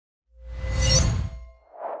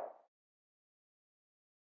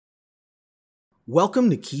Welcome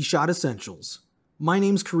to KeyShot Essentials. My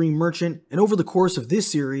name's Kareem Merchant, and over the course of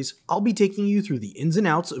this series, I'll be taking you through the ins and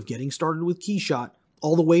outs of getting started with KeyShot,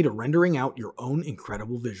 all the way to rendering out your own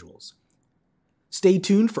incredible visuals. Stay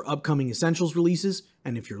tuned for upcoming Essentials releases,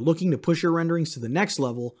 and if you're looking to push your renderings to the next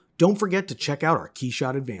level, don't forget to check out our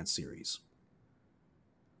KeyShot Advanced series.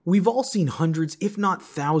 We've all seen hundreds, if not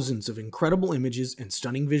thousands, of incredible images and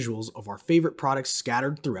stunning visuals of our favorite products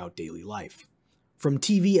scattered throughout daily life. From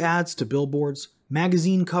TV ads to billboards,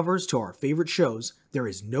 magazine covers to our favorite shows, there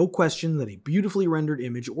is no question that a beautifully rendered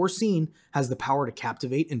image or scene has the power to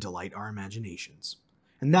captivate and delight our imaginations.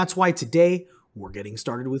 And that's why today, we're getting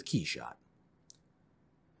started with KeyShot.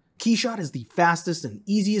 KeyShot is the fastest and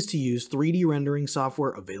easiest to use 3D rendering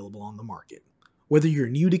software available on the market. Whether you're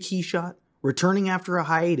new to KeyShot, returning after a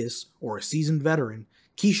hiatus, or a seasoned veteran,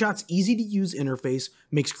 KeyShot's easy-to-use interface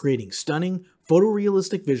makes creating stunning,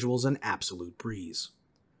 photorealistic visuals an absolute breeze.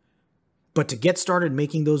 But to get started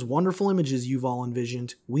making those wonderful images you've all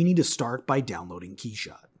envisioned, we need to start by downloading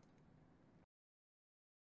KeyShot.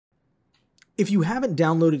 If you haven't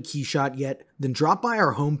downloaded KeyShot yet, then drop by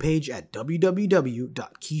our homepage at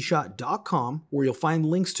www.keyshot.com, where you'll find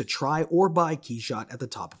links to try or buy KeyShot at the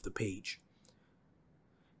top of the page.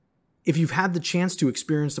 If you've had the chance to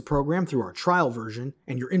experience the program through our trial version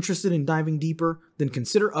and you're interested in diving deeper, then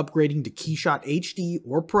consider upgrading to KeyShot HD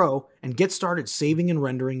or Pro and get started saving and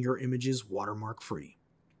rendering your images watermark free.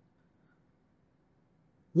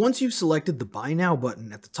 Once you've selected the Buy Now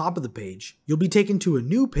button at the top of the page, you'll be taken to a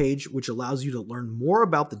new page which allows you to learn more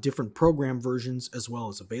about the different program versions as well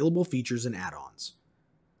as available features and add-ons.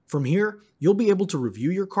 From here, you'll be able to review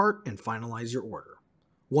your cart and finalize your order.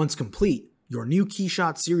 Once complete, your new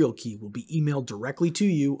KeyShot serial key will be emailed directly to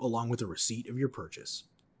you along with a receipt of your purchase.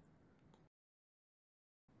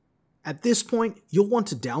 At this point, you'll want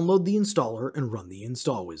to download the installer and run the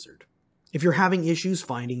install wizard. If you're having issues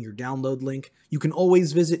finding your download link, you can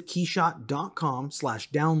always visit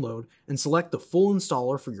keyshot.com/download and select the full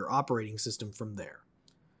installer for your operating system from there.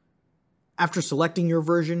 After selecting your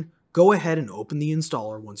version, go ahead and open the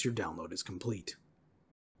installer once your download is complete.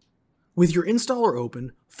 With your installer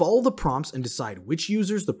open, follow the prompts and decide which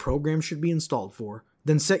users the program should be installed for,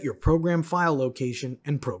 then set your program file location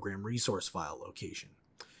and program resource file location.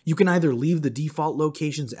 You can either leave the default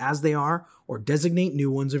locations as they are or designate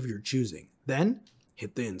new ones of your choosing. Then,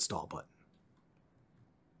 hit the install button.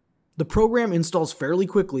 The program installs fairly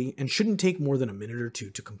quickly and shouldn't take more than a minute or two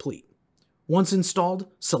to complete. Once installed,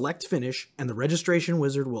 select Finish and the registration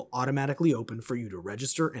wizard will automatically open for you to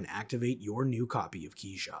register and activate your new copy of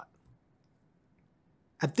KeyShot.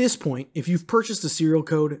 At this point, if you've purchased a serial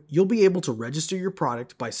code, you'll be able to register your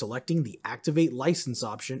product by selecting the Activate License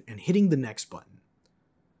option and hitting the Next button.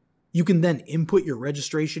 You can then input your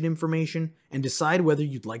registration information and decide whether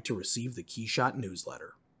you'd like to receive the KeyShot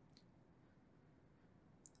newsletter.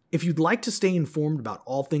 If you'd like to stay informed about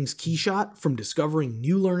all things KeyShot, from discovering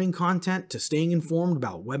new learning content to staying informed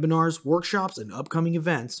about webinars, workshops, and upcoming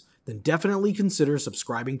events, then definitely consider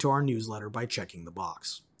subscribing to our newsletter by checking the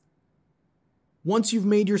box. Once you've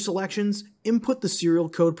made your selections, input the serial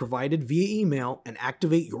code provided via email and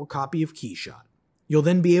activate your copy of KeyShot. You'll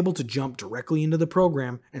then be able to jump directly into the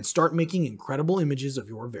program and start making incredible images of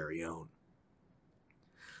your very own.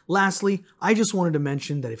 Lastly, I just wanted to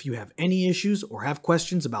mention that if you have any issues or have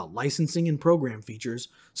questions about licensing and program features,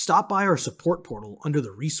 stop by our support portal under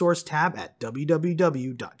the Resource tab at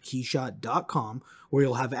www.keyshot.com, where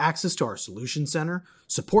you'll have access to our Solution Center,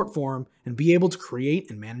 support forum, and be able to create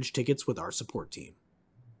and manage tickets with our support team.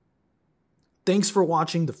 Thanks for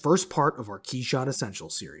watching the first part of our KeyShot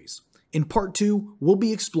Essentials series. In part 2, we'll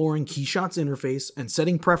be exploring KeyShot's interface and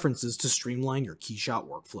setting preferences to streamline your KeyShot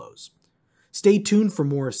workflows. Stay tuned for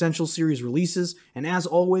more Essentials series releases, and as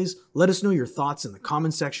always, let us know your thoughts in the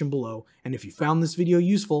comments section below, and if you found this video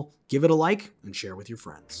useful, give it a like and share with your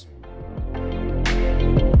friends.